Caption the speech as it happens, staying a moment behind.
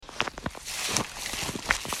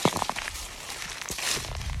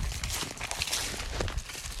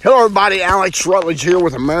Hello everybody, Alex Rutledge here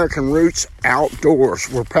with American Roots Outdoors.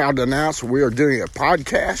 We're proud to announce we are doing a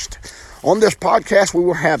podcast. On this podcast, we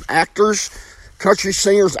will have actors, country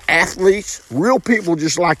singers, athletes, real people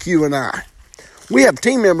just like you and I. We have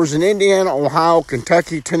team members in Indiana, Ohio,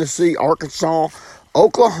 Kentucky, Tennessee, Arkansas,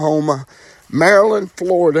 Oklahoma, Maryland,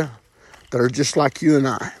 Florida that are just like you and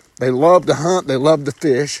I. They love to hunt, they love to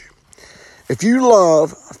fish. If you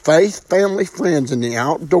love faith, family, friends, and the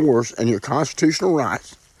outdoors and your constitutional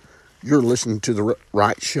rights, you're listening to the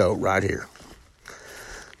right show right here.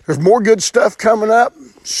 There's more good stuff coming up.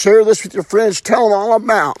 Share this with your friends. Tell them all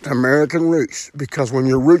about American Roots, because when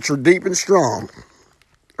your roots are deep and strong,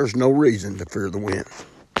 there's no reason to fear the wind.